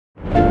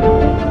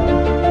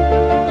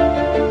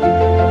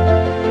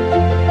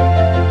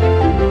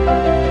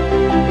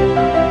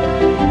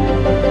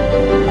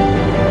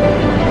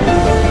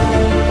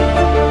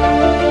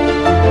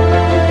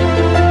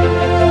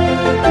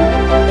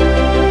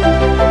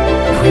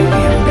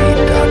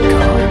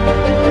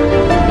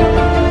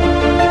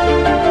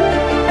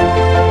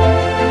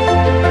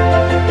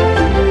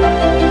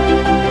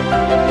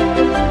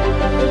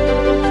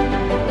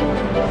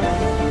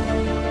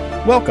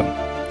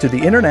Welcome to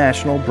the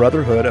International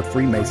Brotherhood of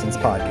Freemasons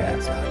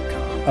podcast,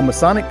 a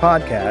Masonic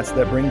podcast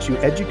that brings you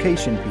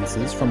education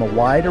pieces from a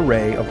wide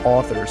array of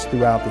authors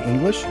throughout the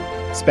English,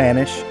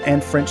 Spanish,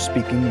 and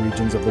French-speaking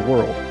regions of the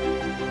world.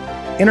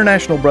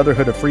 International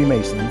Brotherhood of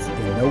Freemasons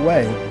in no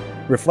way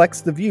reflects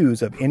the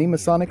views of any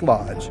Masonic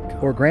lodge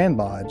or Grand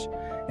Lodge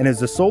and is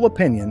the sole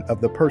opinion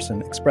of the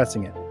person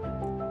expressing it.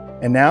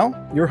 And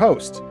now, your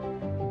host,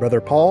 Brother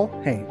Paul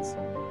Haynes.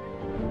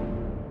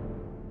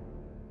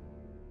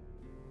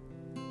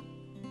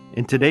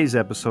 In today's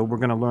episode, we're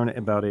going to learn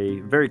about a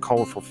very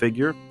colorful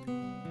figure.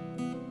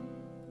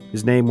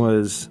 His name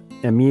was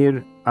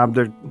Emir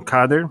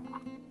Abdelkader,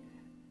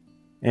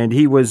 and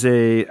he was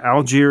an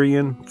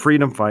Algerian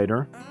freedom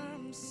fighter.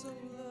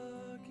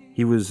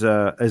 He was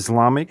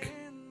Islamic,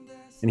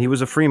 and he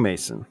was a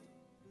Freemason.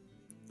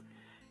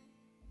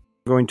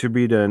 I'm going to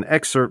read an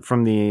excerpt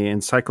from the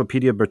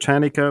Encyclopedia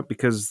Britannica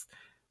because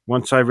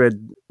once I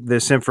read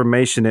this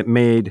information, it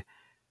made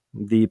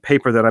the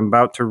paper that I'm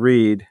about to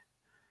read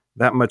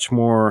that much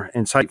more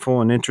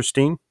insightful and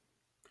interesting.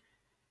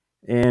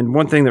 And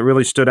one thing that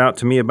really stood out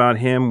to me about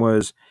him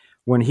was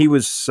when he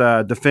was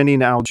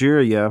defending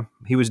Algeria,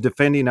 he was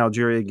defending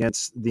Algeria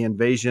against the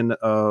invasion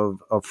of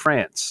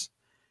France.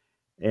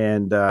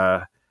 And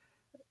at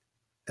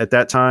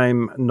that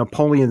time,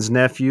 Napoleon's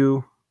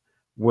nephew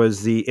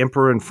was the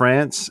emperor in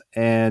France,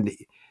 and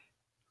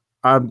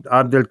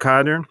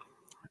Abdelkader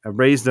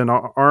raised an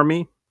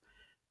army.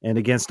 And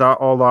against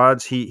all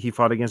odds, he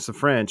fought against the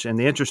French. And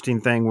the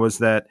interesting thing was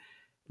that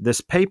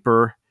this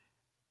paper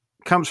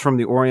comes from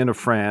the Orient of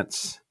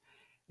France,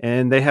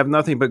 and they have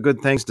nothing but good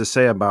things to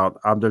say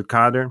about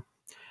Abdelkader.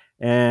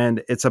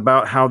 And it's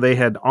about how they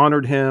had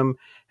honored him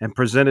and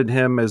presented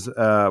him as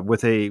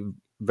with a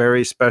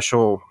very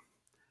special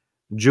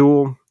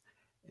jewel.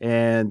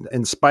 And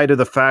in spite of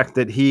the fact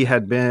that he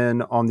had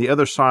been on the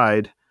other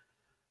side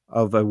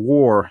of a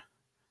war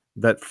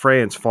that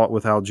France fought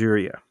with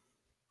Algeria.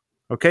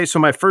 Okay, so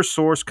my first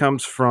source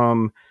comes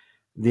from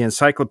the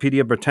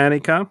Encyclopedia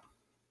Britannica.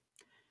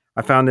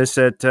 I found this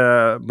at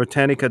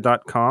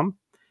Britannica.com.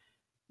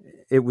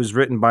 It was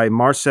written by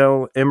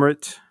Marcel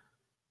Emmerich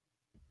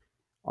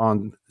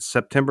on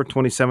September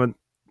 27,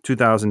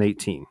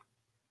 2018.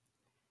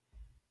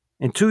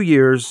 In 2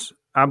 years,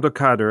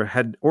 Abdelkader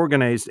had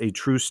organized a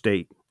true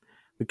state,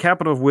 the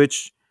capital of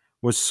which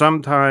was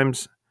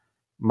sometimes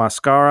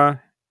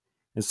Mascara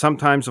and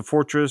sometimes a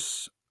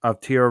fortress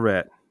of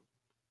Tiaret,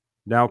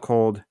 now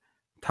called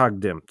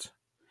Tagdimt.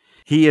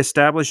 He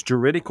established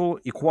juridical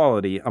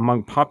equality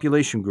among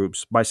population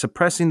groups by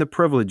suppressing the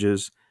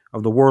privileges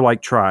of the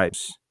warlike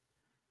tribes,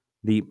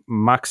 the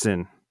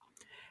Maxin,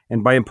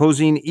 and by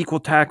imposing equal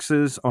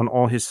taxes on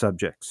all his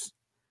subjects.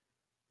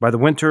 By the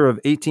winter of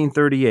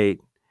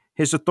 1838,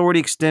 his authority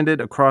extended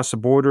across the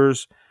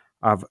borders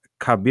of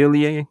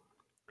Kabylie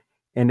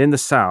and in the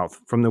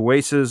south, from the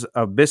oases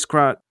of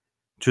Biskra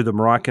to the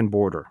Moroccan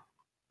border.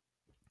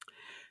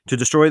 To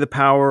destroy the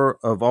power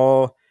of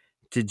all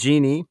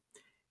Tijini,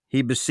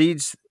 he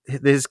besieged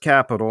his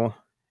capital,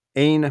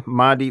 Ain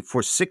Madi,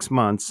 for 6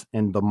 months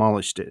and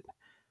demolished it,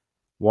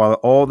 while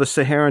all the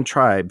Saharan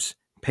tribes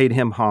paid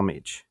him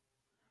homage.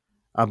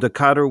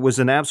 Abdelkader was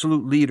an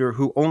absolute leader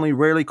who only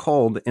rarely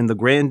called in the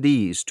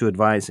grandees to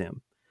advise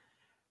him.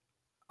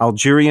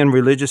 Algerian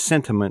religious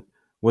sentiment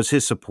was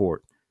his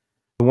support,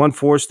 the one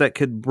force that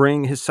could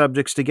bring his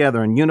subjects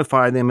together and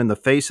unify them in the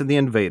face of the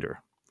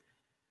invader.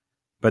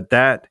 But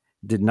that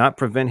did not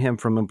prevent him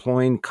from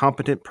employing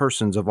competent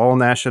persons of all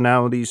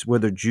nationalities,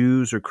 whether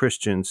Jews or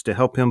Christians, to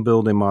help him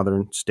build a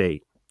modern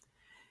state.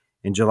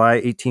 In July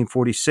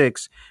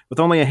 1846, with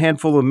only a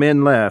handful of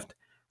men left,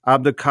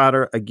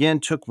 Abdelkader again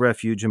took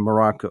refuge in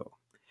Morocco,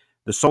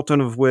 the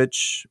Sultan of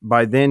which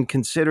by then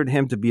considered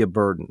him to be a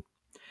burden.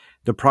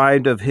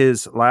 Deprived of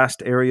his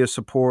last area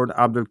support,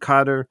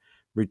 Abdelkader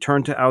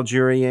returned to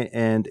Algeria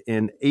and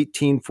in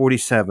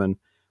 1847,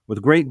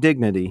 with great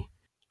dignity,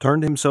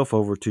 turned himself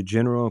over to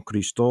General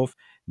Christophe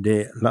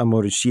de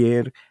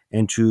Lamoricière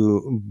and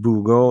to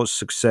Bugeaud's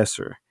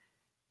successor,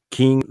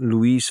 King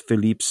Louis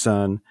Philippe's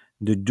son,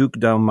 the Duc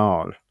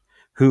d'Aumale,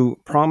 who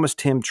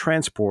promised him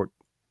transport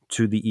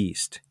to the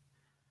east.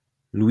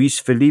 Louis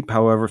Philippe,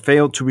 however,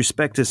 failed to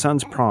respect his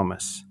son's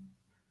promise.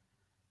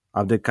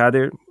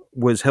 Abdelkader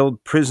was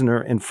held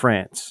prisoner in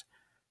France,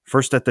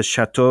 first at the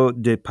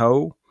Château de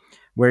Pau,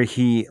 where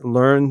he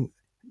learned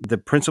the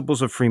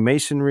principles of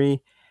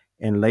Freemasonry,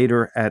 and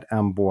later at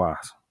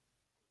Amboise.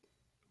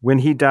 When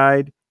he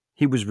died,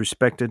 he was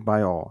respected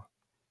by all.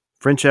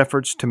 French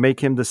efforts to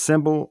make him the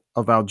symbol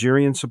of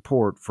Algerian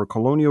support for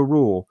colonial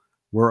rule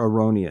were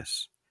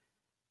erroneous.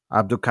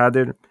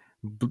 Abdelkader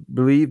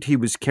believed he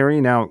was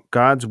carrying out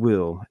God's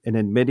will and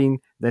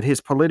admitting that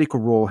his political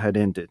role had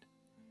ended.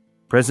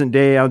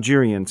 Present-day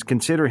Algerians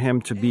consider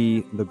him to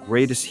be the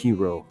greatest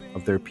hero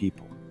of their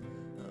people.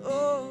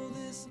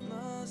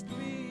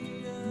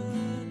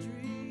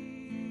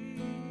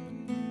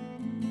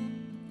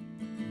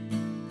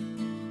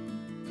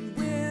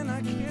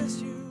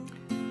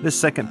 This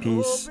second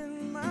piece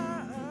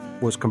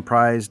was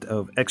comprised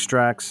of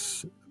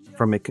extracts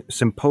from a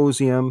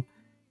symposium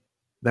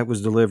that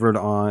was delivered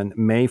on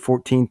May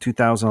 14,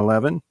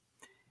 2011.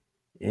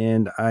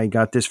 And I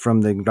got this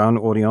from the Grand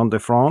Orient de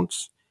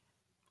France.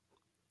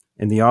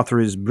 And the author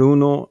is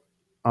Bruno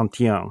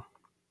Antien.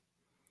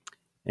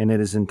 And it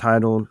is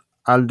entitled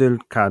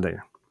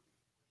Abdelkader.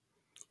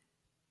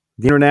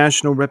 The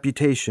international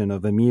reputation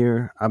of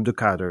Emir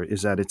Abdelkader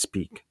is at its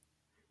peak.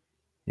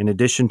 In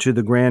addition to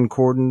the Grand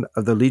Cordon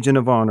of the Legion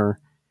of Honor,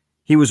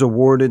 he was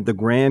awarded the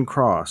Grand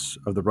Cross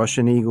of the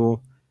Russian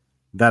Eagle,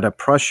 that of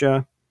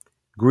Prussia,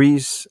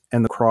 Greece,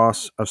 and the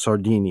Cross of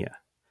Sardinia.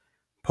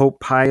 Pope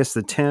Pius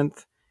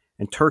X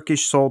and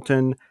Turkish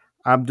Sultan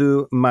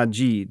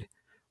Abdülmecid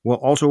will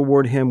also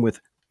award him with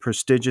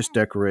prestigious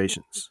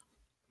decorations.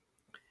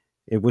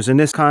 It was in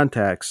this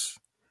context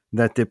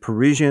that the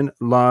Parisian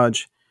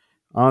Lodge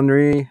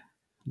Henri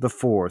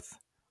IV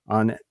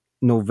on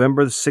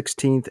November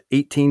 16,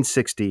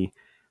 1860,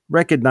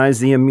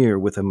 recognized the Emir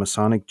with a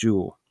Masonic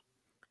jewel.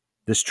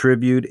 This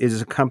tribute is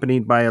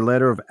accompanied by a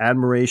letter of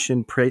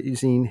admiration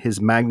praising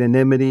his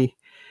magnanimity,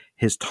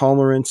 his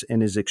tolerance,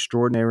 and his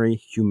extraordinary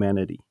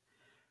humanity.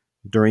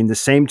 During the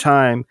same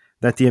time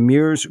that the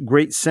Emir's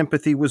great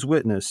sympathy was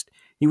witnessed,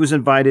 he was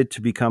invited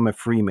to become a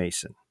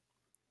Freemason.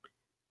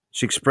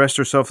 She expressed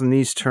herself in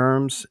these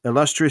terms: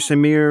 "Illustrious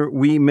Emir,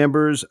 we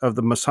members of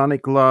the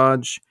Masonic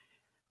Lodge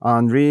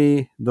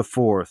Henri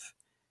IV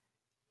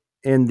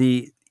in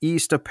the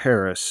east of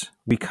Paris,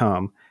 we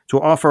come to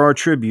offer our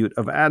tribute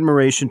of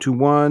admiration to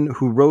one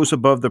who rose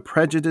above the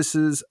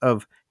prejudices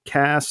of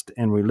caste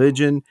and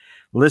religion,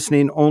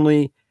 listening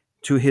only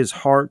to his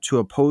heart to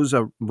oppose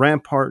a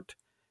rampart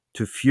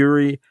to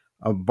fury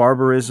of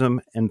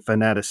barbarism and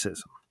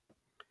fanaticism.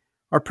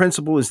 Our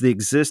principle is the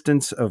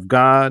existence of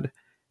God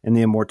and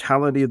the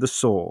immortality of the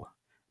soul.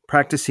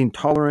 Practicing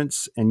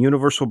tolerance and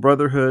universal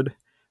brotherhood,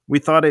 we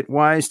thought it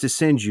wise to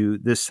send you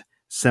this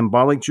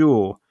symbolic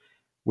jewel,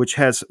 which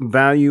has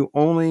value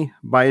only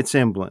by its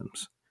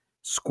emblems: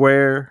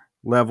 square,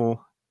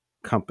 level,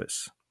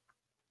 compass.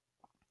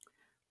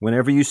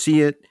 Whenever you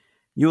see it,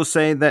 you'll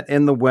say that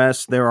in the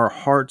West there are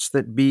hearts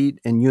that beat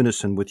in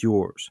unison with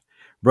yours,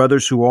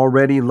 brothers who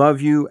already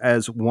love you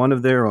as one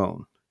of their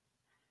own,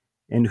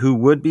 and who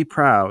would be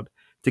proud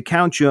to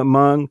count you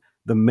among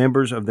the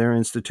members of their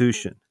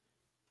institution.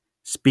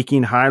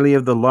 Speaking highly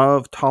of the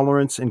love,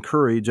 tolerance, and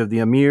courage of the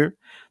Emir,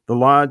 the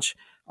Lodge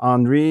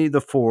Henri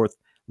IV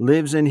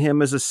lives in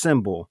him as a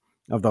symbol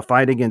of the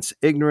fight against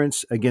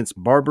ignorance,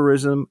 against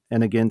barbarism,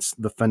 and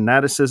against the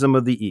fanaticism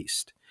of the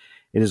East.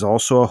 It is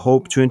also a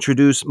hope to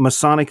introduce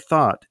Masonic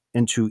thought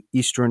into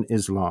Eastern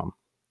Islam."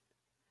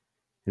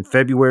 In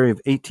February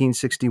of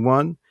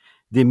 1861,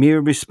 the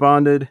Emir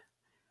responded,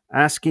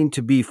 asking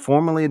to be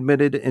formally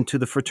admitted into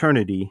the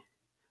fraternity.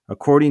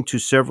 According to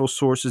several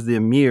sources, the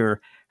Emir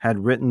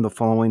had written the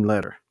following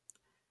letter: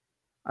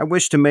 "I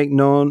wish to make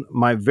known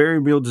my very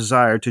real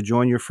desire to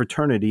join your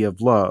fraternity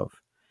of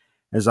love,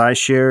 as I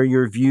share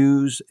your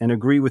views and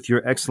agree with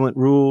your excellent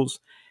rules,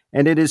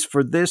 and it is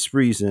for this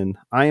reason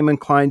I am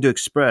inclined to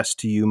express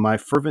to you my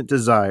fervent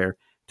desire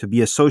to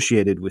be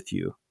associated with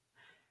you.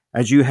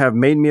 As you have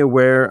made me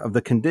aware of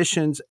the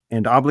conditions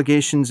and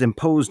obligations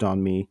imposed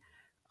on me,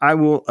 I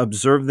will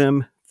observe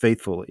them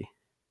faithfully."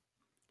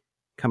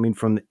 Coming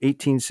from the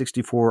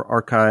 1864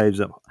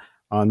 archives of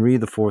Henri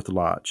IV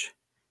Lodge.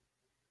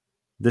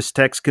 This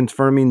text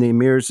confirming the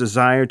Emir's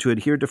desire to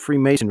adhere to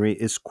Freemasonry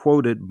is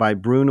quoted by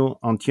Bruno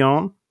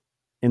Antien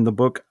in the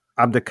book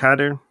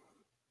Abdelkader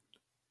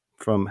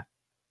from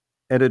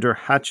editor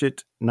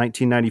Hatchett,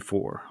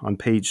 1994, on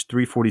page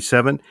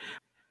 347,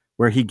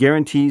 where he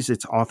guarantees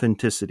its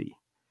authenticity.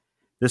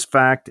 This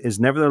fact is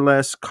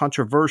nevertheless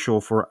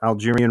controversial for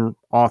Algerian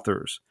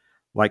authors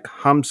like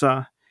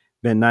Hamza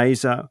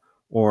Benaiza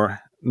or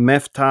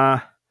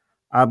Meftah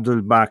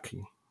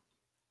Abdelbaki.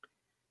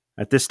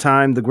 At this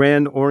time, the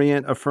Grand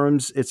Orient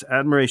affirms its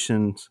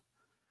admirations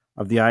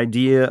of the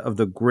idea of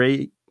the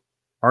great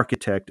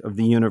architect of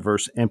the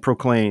universe and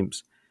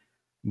proclaims,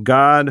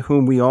 "God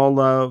whom we all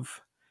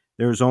love,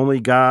 there is only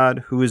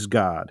God who is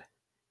God."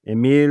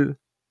 Emir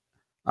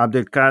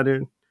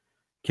Abdelkader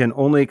can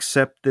only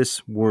accept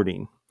this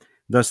wording.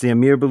 Thus, the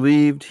Emir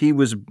believed he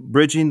was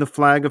bridging the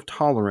flag of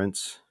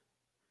tolerance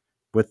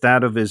with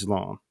that of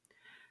Islam.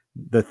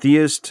 The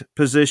theist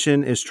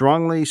position is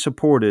strongly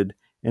supported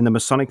in the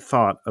Masonic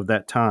thought of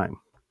that time.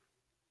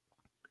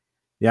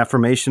 The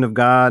affirmation of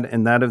God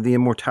and that of the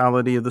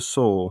immortality of the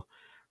soul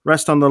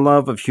rest on the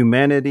love of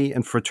humanity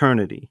and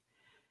fraternity.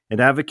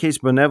 It advocates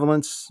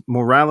benevolence,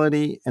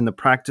 morality, and the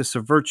practice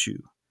of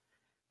virtue,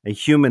 a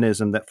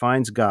humanism that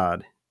finds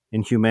God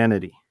in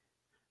humanity.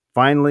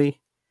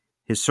 Finally,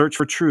 his search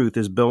for truth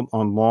is built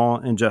on law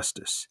and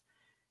justice.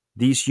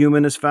 These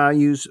humanist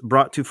values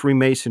brought to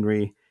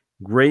Freemasonry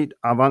great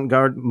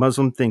avant-garde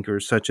Muslim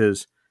thinkers such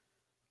as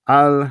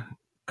Al-Kawakibi,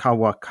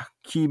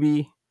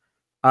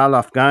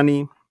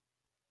 Al-Afghani,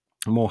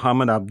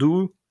 Muhammad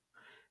Abdul,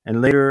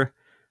 and later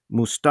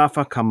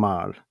Mustafa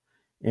Kamal.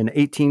 In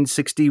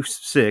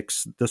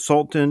 1866, the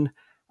Sultan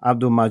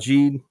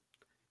Abdülmecid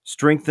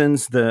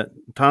strengthens the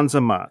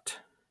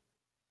Tanzimat.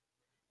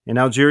 In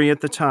Algeria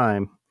at the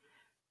time,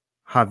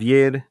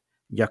 Javier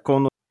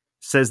Yacono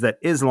says that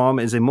Islam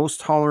is a most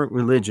tolerant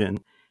religion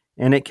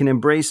and it can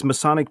embrace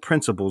Masonic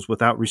principles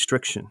without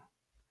restriction.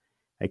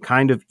 A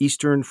kind of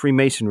Eastern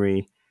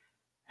Freemasonry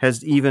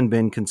has even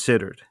been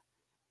considered.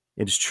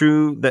 It is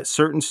true that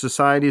certain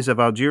societies of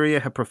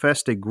Algeria have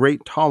professed a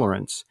great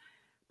tolerance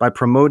by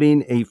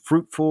promoting a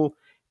fruitful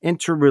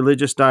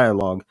interreligious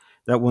dialogue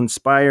that will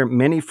inspire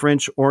many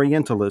French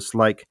Orientalists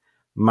like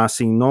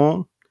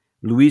Massinon,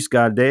 Louis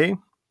Gardet.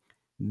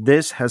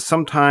 This has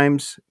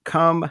sometimes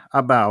come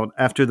about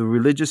after the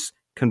religious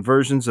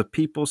conversions of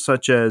people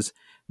such as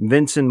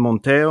Vincent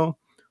Montel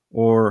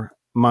or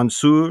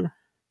Mansour,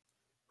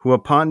 who,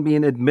 upon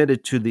being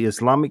admitted to the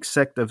Islamic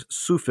sect of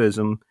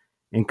Sufism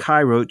in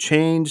Cairo,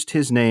 changed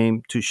his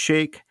name to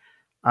Sheikh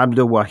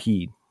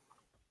Abdelwahid.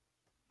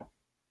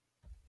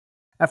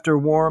 After a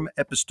warm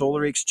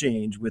epistolary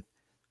exchange with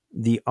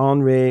the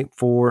Henri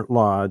IV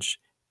Lodge,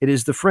 it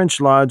is the French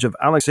Lodge of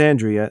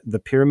Alexandria, the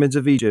Pyramids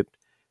of Egypt,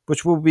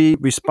 which will be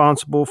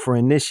responsible for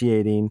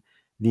initiating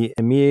the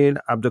Emir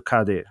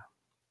Abdelkader.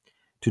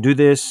 To do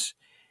this,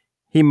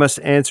 he must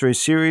answer a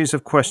series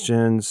of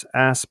questions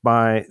asked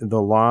by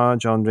the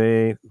Lodge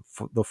Henri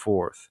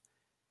IV.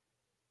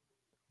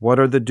 What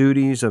are the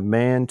duties of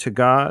man to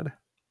God?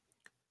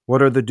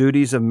 What are the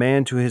duties of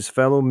man to his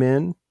fellow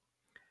men?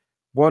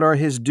 What are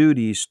his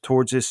duties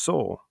towards his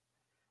soul?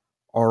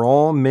 Are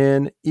all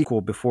men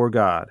equal before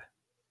God?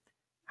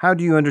 How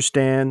do you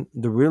understand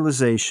the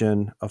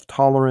realization of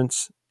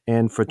tolerance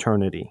and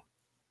fraternity?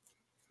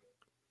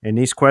 In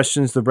these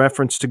questions, the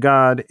reference to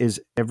God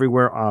is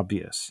everywhere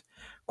obvious.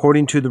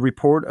 According to the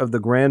report of the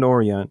Grand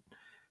Orient,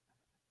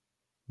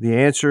 the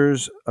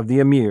answers of the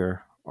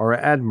Emir are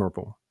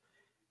admirable.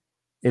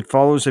 It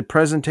follows a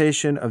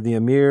presentation of the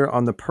Emir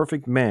on the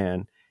perfect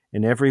man,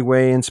 in every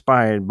way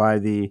inspired by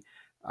the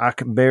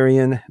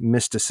Akbarian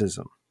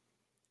mysticism.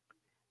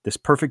 This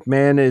perfect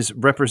man is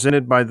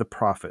represented by the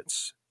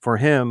prophets. For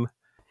him,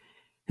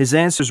 his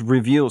answers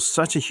reveal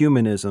such a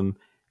humanism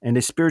and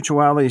a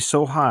spirituality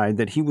so high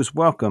that he was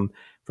welcomed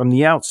from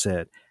the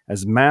outset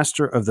as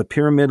master of the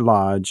Pyramid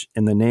Lodge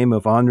in the name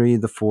of Henri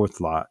IV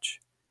Lodge.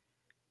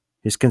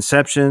 His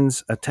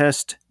conceptions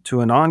attest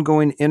to an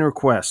ongoing inner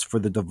quest for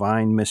the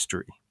divine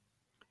mystery.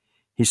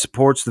 He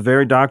supports the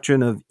very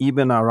doctrine of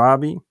Ibn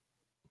Arabi,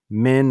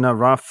 min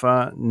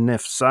arafa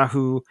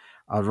nefsahu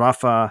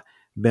arafa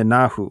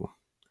benahu,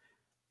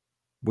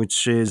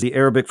 which is the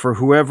Arabic for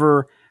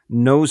whoever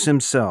knows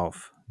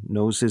himself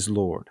knows his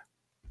Lord.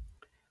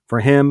 For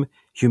him,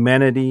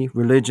 humanity,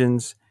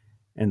 religions,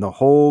 and the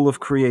whole of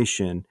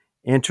creation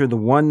enter the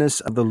oneness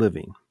of the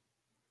living.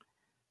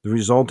 The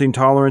resulting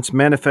tolerance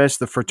manifests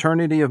the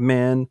fraternity of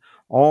men,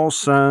 all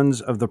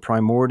sons of the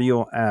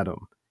primordial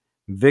Adam,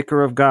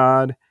 vicar of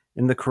God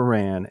in the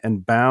Quran,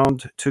 and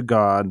bound to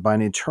God by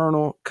an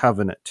eternal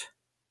covenant.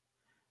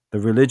 The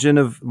religion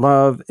of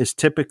love is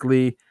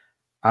typically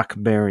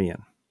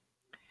Akbarian.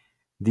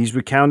 These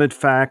recounted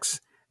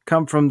facts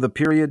come from the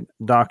period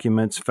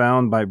documents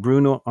found by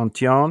Bruno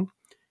Antion,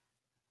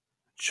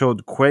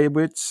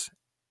 Chodkiewicz,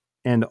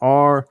 and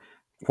R.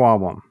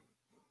 Quawam.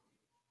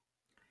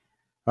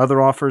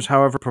 Other authors,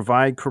 however,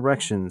 provide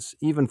corrections,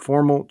 even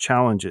formal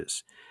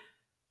challenges.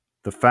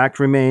 The fact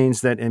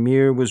remains that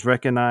Emir was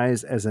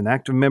recognized as an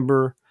active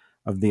member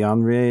of the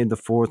Henri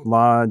IV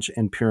Lodge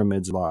and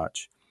Pyramids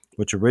Lodge,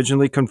 which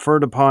originally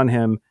conferred upon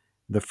him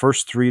the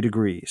first 3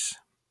 degrees.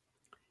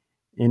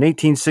 In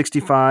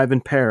 1865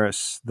 in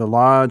Paris, the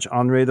Lodge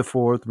Henri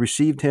IV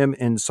received him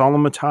in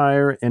solemn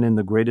attire and in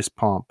the greatest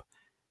pomp.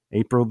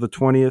 April the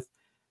 20th,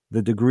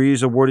 the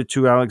degrees awarded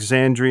to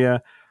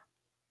Alexandria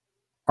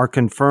are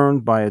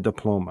confirmed by a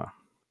diploma.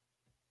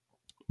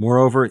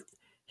 Moreover,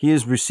 he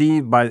is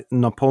received by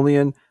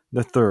Napoleon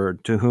III,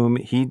 to whom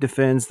he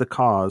defends the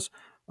cause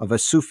of a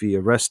Sufi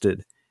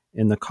arrested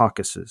in the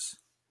Caucasus.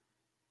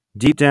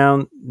 Deep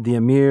down, the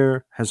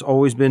Emir has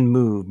always been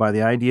moved by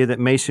the idea that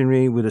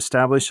Masonry would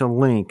establish a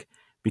link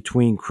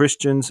between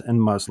Christians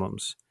and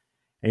Muslims,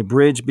 a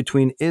bridge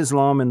between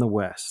Islam and the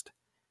West,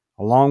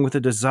 along with a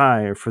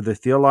desire for the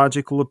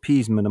theological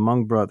appeasement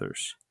among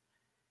brothers.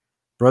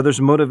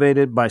 Brothers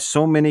motivated by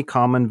so many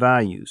common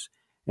values,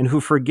 and who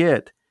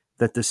forget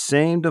that the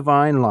same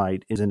divine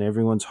light is in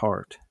everyone's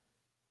heart.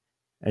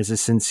 As a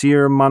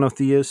sincere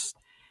monotheist,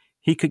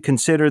 he could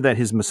consider that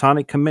his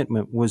Masonic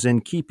commitment was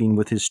in keeping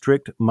with his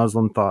strict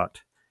Muslim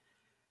thought.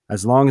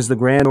 As long as the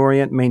Grand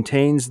Orient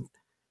maintains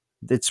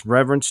its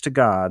reverence to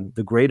God,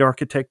 the great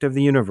architect of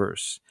the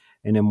universe,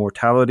 and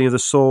immortality of the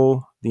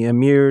soul, the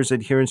Emir's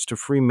adherence to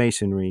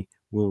Freemasonry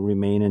will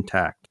remain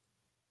intact.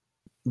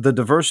 The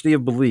diversity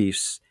of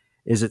beliefs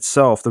is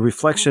itself the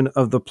reflection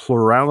of the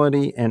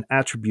plurality and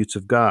attributes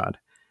of God.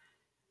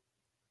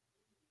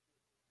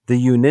 The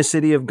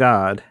unicity of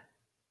God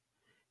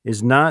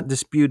is not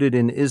disputed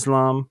in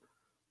Islam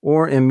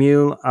or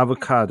Emir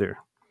Abdelkader.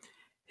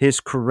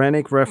 His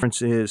Quranic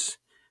reference is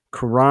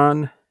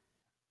Quran,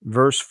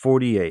 verse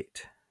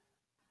 48.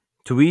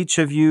 To each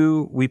of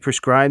you we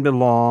prescribed a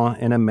law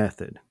and a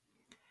method.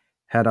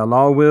 Had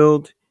Allah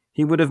willed,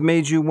 He would have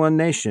made you one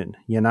nation,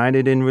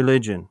 united in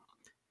religion,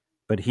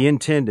 but he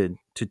intended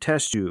to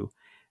test you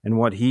in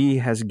what he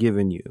has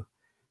given you.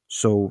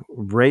 So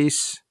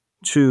race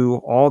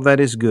to all that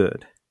is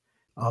good.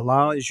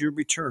 Allah is your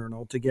return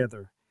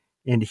altogether,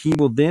 and he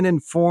will then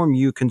inform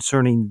you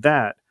concerning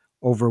that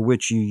over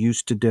which you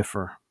used to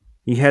differ.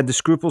 He had the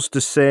scruples to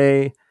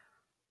say,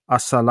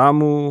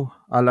 Assalamu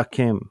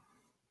alaikum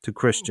to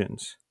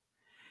Christians.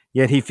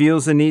 Yet he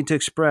feels the need to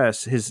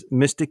express his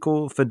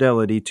mystical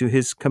fidelity to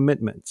his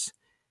commitments,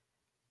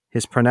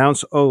 his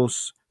pronounced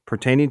oaths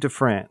pertaining to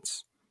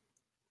France.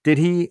 Did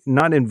he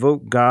not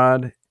invoke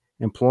God,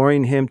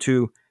 imploring him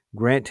to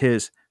grant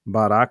his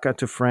baraka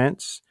to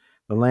France,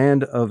 the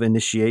land of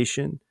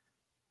initiation?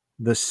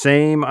 The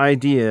same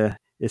idea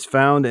is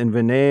found in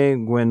René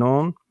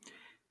Guénon,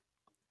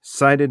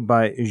 cited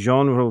by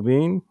Jean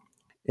Robin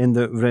in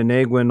the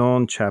René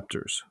Guénon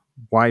chapters.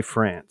 Why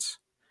France?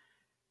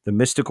 The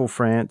Mystical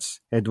France,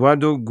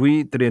 Eduardo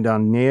Guy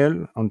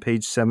Tredaniel on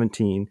page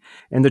 17,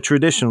 and the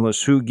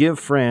traditionalists who give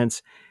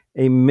France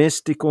a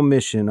mystical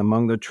mission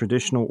among the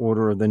traditional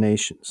order of the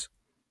nations.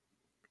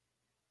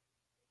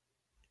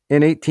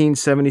 In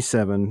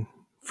 1877,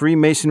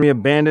 Freemasonry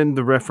abandoned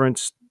the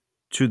reference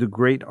to the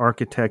great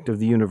architect of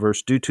the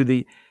universe due to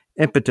the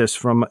impetus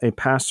from a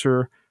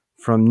pastor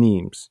from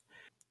Nimes.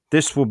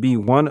 This will be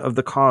one of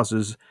the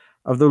causes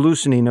of the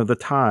loosening of the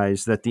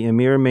ties that the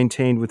Emir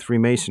maintained with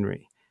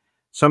Freemasonry.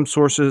 Some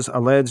sources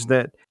allege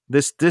that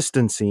this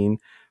distancing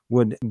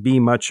would be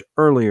much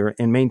earlier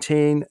and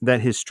maintain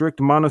that his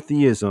strict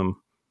monotheism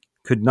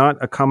could not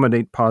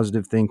accommodate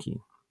positive thinking.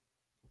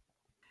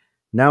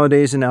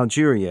 Nowadays in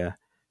Algeria,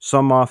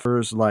 some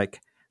authors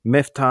like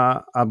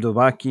Miftah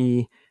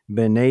Abdelkader,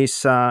 Ben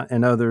Issa,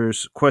 and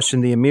others question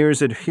the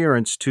Emir's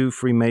adherence to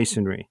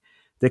Freemasonry,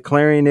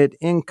 declaring it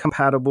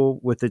incompatible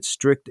with its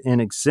strict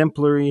and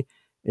exemplary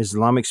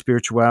Islamic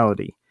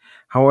spirituality.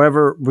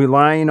 However,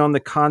 relying on the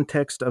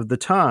context of the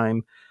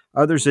time,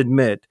 others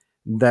admit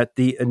that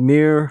the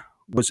Emir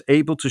was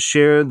able to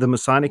share the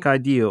Masonic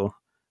ideal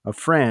of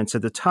France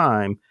at the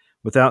time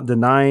without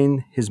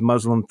denying his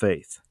Muslim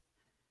faith.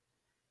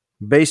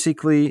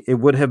 Basically, it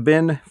would have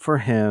been for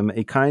him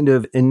a kind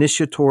of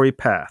initiatory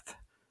path,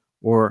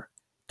 or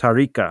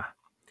tariqah,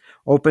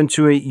 open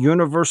to a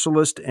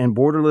universalist and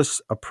borderless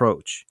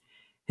approach.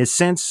 His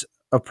sense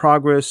of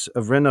progress,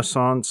 of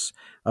renaissance,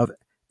 of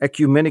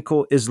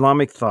ecumenical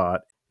Islamic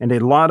thought, and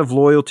a lot of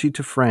loyalty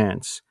to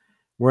France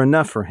were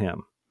enough for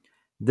him.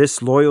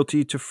 This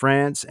loyalty to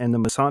France and the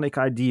Masonic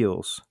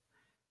ideals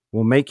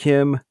will make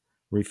him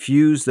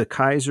refuse the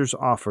Kaiser's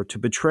offer to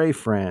betray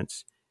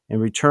France in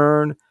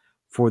return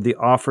for the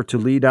offer to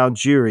lead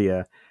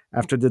Algeria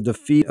after the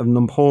defeat of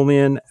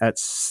Napoleon at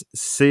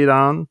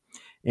Sedan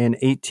in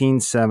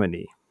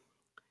 1870.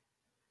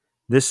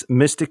 This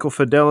mystical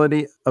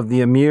fidelity of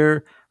the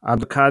Emir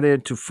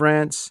Abdelkader to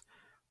France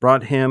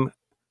brought him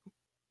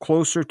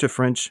closer to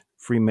French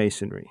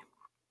Freemasonry.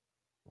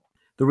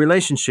 The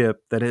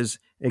relationship that has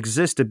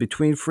existed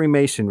between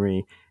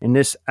Freemasonry and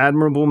this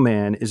admirable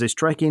man is a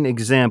striking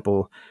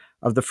example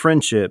of the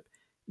friendship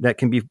that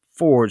can be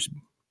forged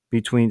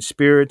between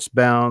spirits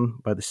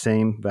bound by the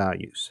same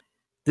values.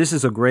 This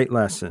is a great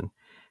lesson,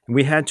 and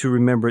we had to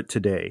remember it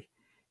today.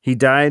 He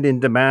died in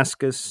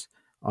Damascus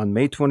on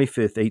May 25,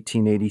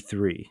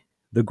 1883.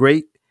 The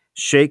great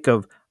Sheikh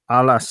of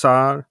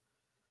Al-Azhar,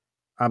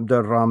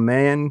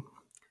 Abdurrahman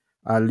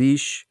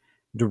Alish,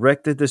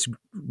 directed this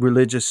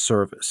religious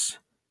service.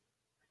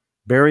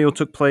 Burial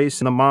took place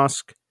in the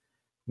mosque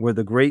where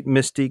the great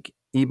mystic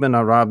Ibn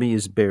Arabi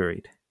is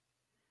buried.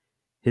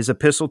 His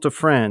epistle to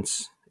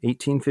France,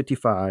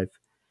 1855,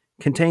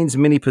 contains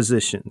many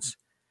positions: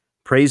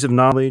 praise of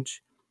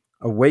knowledge,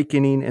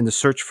 awakening in the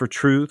search for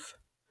truth,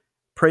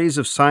 praise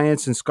of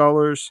science and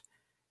scholars,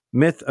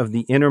 myth of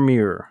the inner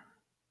mirror,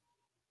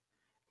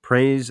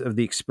 praise of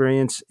the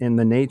experience in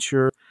the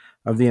nature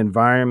of the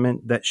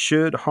environment that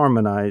should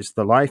harmonize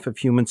the life of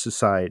human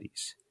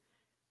societies.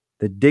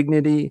 The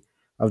dignity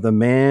of the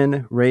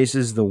man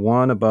raises the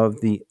one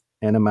above the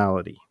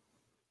animality.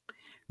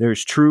 There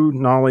is true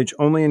knowledge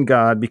only in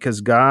God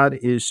because God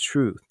is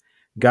truth.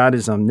 God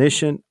is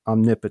omniscient,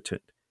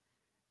 omnipotent.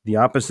 The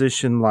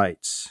opposition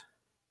lights.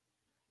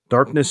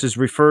 Darkness is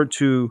referred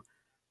to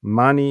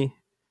Mani,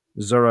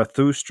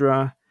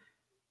 Zarathustra,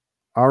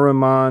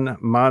 Ahriman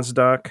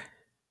Mazdak.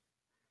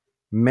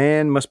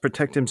 Man must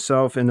protect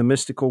himself in the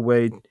mystical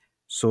way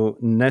so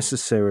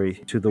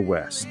necessary to the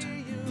West.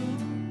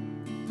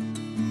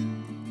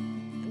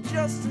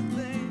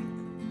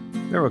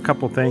 There were a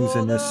couple things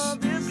in this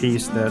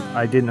piece that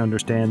I didn't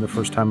understand the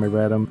first time I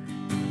read them,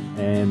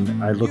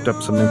 and I looked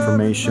up some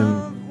information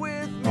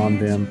on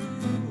them.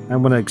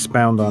 I'm going to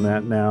expound on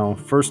that now.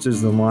 First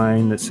is the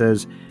line that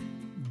says,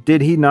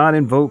 "Did he not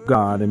invoke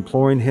God,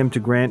 imploring him to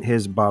grant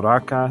his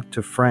baraka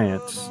to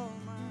France,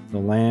 the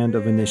land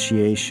of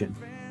initiation?"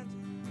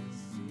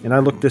 And I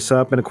looked this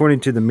up, and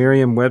according to the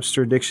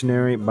Merriam-Webster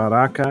dictionary,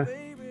 baraka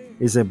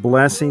is a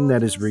blessing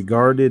that is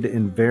regarded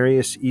in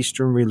various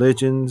Eastern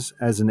religions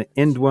as an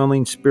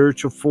indwelling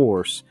spiritual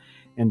force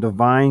and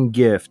divine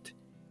gift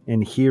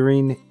and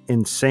hearing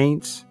in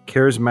saints,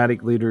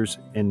 charismatic leaders,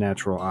 and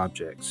natural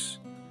objects.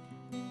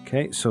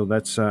 Okay, so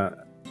that's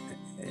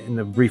in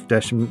the brief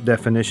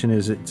definition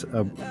is it's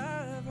a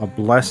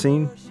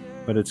blessing,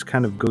 but it's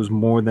kind of goes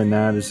more than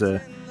that. It's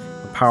a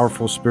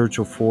powerful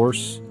spiritual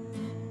force,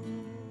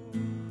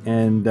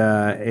 and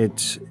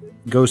it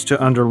goes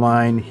to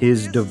underline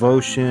his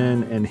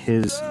devotion and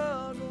his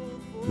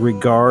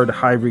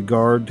high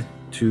regard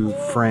to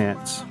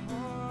France.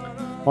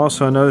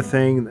 Also, another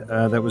thing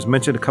that was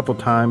mentioned a couple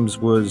times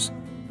was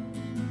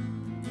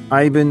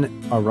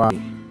Ibn Arabi.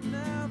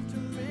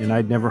 And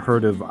I'd never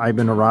heard of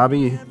Ibn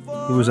Arabi.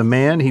 He was a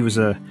man. He was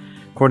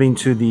according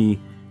to the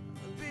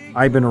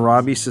Ibn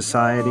Arabi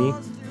Society,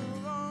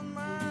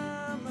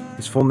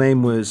 his full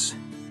name was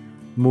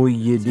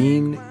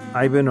Muhyiddin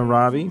Ibn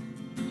Arabi.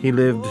 He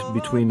lived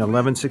between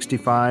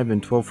 1165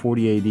 and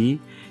 1240 AD.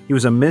 He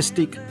was a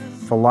mystic,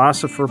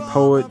 philosopher,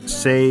 poet,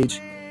 sage,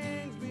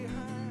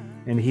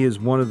 and he is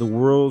one of the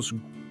world's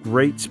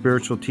great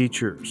spiritual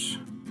teachers.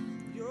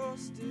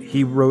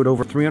 He wrote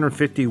over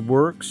 350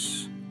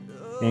 works,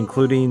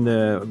 including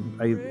the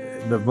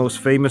most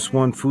famous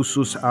one,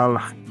 Fusus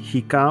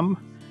al-Hikam,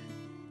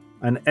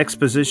 an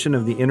exposition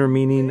of the inner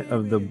meaning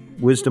of the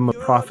wisdom of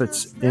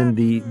prophets in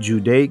the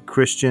Judaic,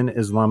 Christian,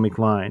 Islamic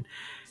line.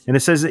 And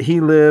it says that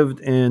he lived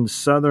in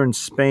southern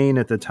Spain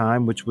at the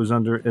time, which was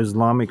under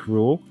Islamic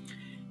rule.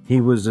 He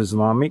was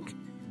Islamic,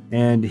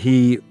 and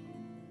he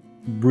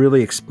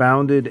really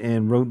expounded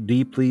and wrote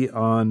deeply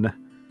on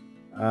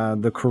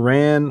the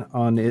Quran,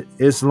 on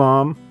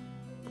Islam.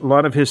 A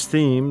lot of his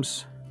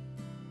themes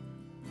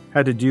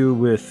had to do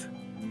with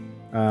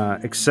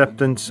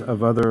acceptance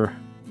of other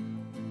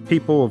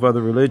people, of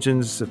other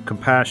religions, of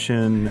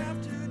compassion,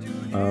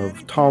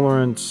 of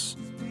tolerance,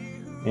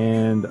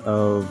 and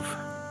of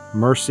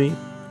mercy.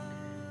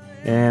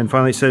 And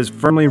finally it says,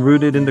 firmly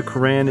rooted in the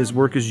Quran, his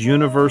work is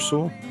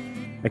universal,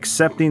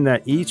 accepting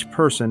that each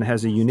person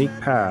has a unique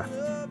path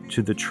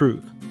to the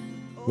truth,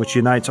 which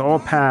unites all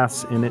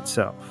paths in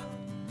itself.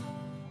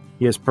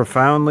 He has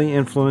profoundly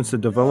influenced the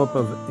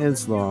development of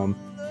Islam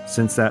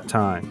since that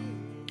time,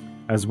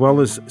 as well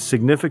as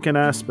significant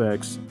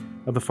aspects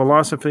of the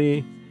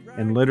philosophy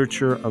and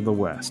literature of the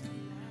West.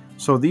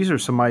 So these are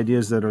some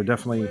ideas that are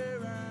definitely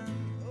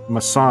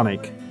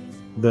Masonic.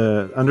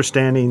 The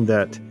understanding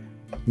that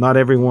not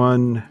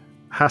everyone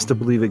has to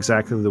believe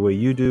exactly the way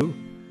you do,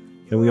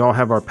 and we all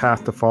have our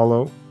path to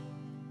follow,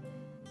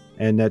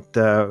 and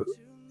that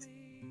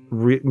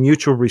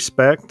mutual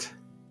respect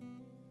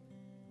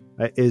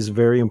is a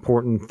very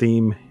important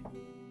theme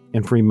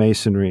in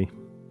Freemasonry.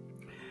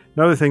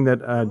 Another thing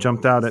that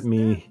jumped out at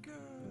me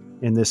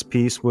in this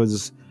piece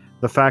was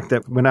the fact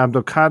that when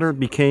Abdelkader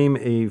became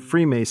a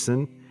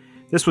Freemason,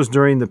 this was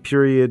during the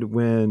period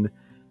when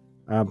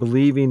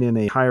believing in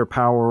a higher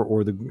power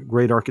or the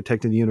great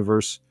architect of the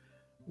universe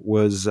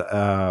was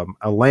a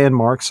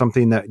landmark,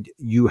 something that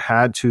you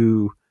had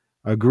to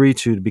agree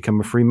to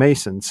become a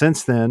Freemason.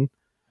 Since then,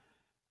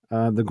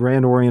 the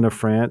Grand Orient of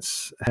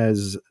France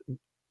has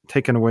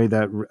taken away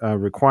that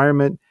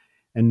requirement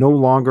and no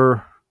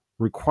longer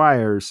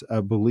requires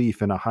a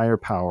belief in a higher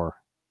power,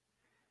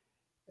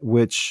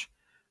 which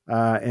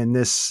in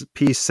this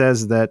piece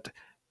says that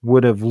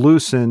would have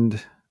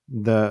loosened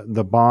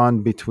the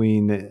bond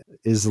between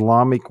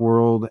Islamic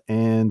world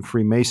and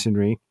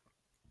Freemasonry.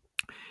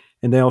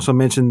 And they also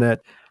mentioned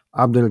that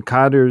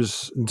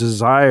Abdelkader's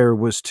desire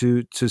was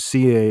to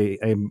see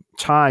a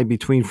tie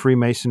between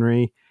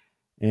Freemasonry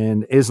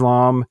and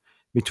Islam,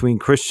 between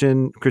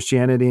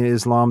Christianity and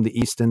Islam, the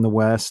East and the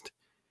West.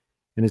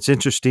 And it's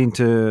interesting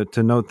to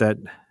note that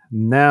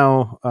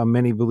now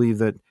many believe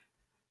that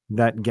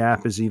that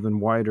gap is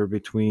even wider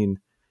between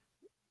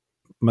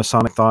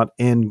Masonic thought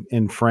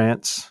in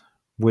France,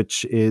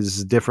 which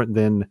is different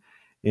than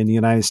in the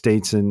United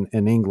States and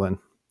England.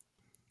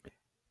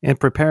 In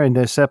preparing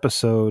this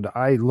episode,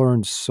 I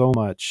learned so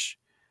much.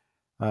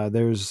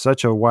 There's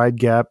such a wide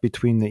gap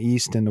between the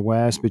East and the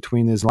West,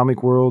 between the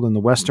Islamic world and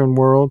the Western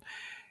world.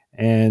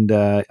 And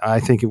I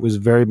think it was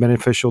very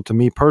beneficial to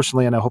me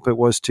personally, and I hope it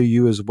was to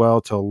you as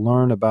well, to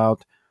learn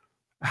about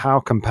how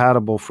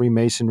compatible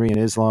Freemasonry and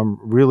Islam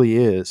really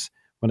is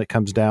when it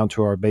comes down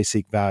to our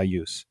basic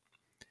values.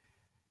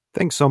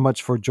 Thanks so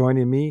much for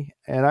joining me.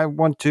 And I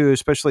want to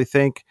especially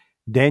thank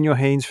Daniel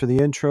Haynes for the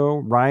intro,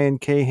 Ryan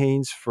K.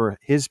 Haynes for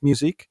his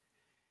music.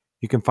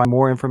 You can find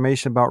more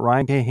information about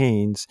Ryan K.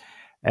 Haynes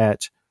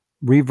at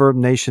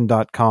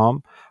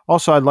reverbnation.com.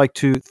 Also, I'd like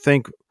to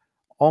thank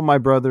all my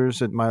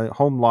brothers at my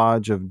home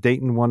lodge of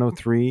Dayton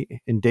 103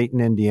 in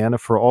Dayton, Indiana,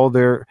 for all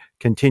their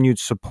continued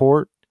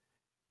support.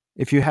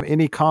 If you have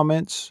any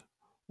comments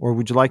or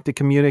would you like to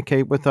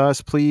communicate with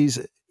us, please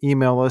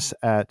email us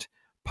at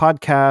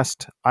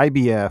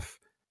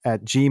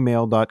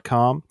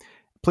podcastibf@gmail.com.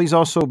 Please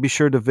also be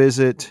sure to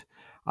visit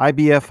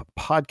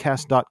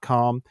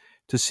ibfpodcast.com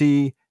to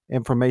see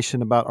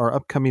information about our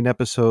upcoming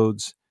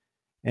episodes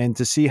and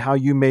to see how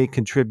you may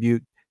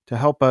contribute to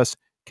help us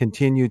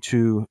continue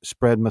to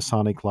spread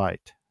Masonic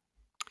light.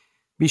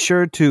 Be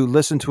sure to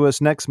listen to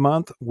us next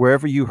month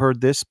wherever you heard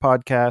this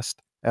podcast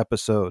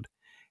episode.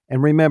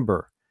 And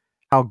remember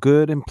how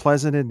good and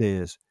pleasant it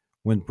is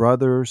when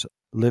brothers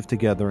live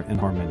together in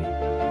harmony.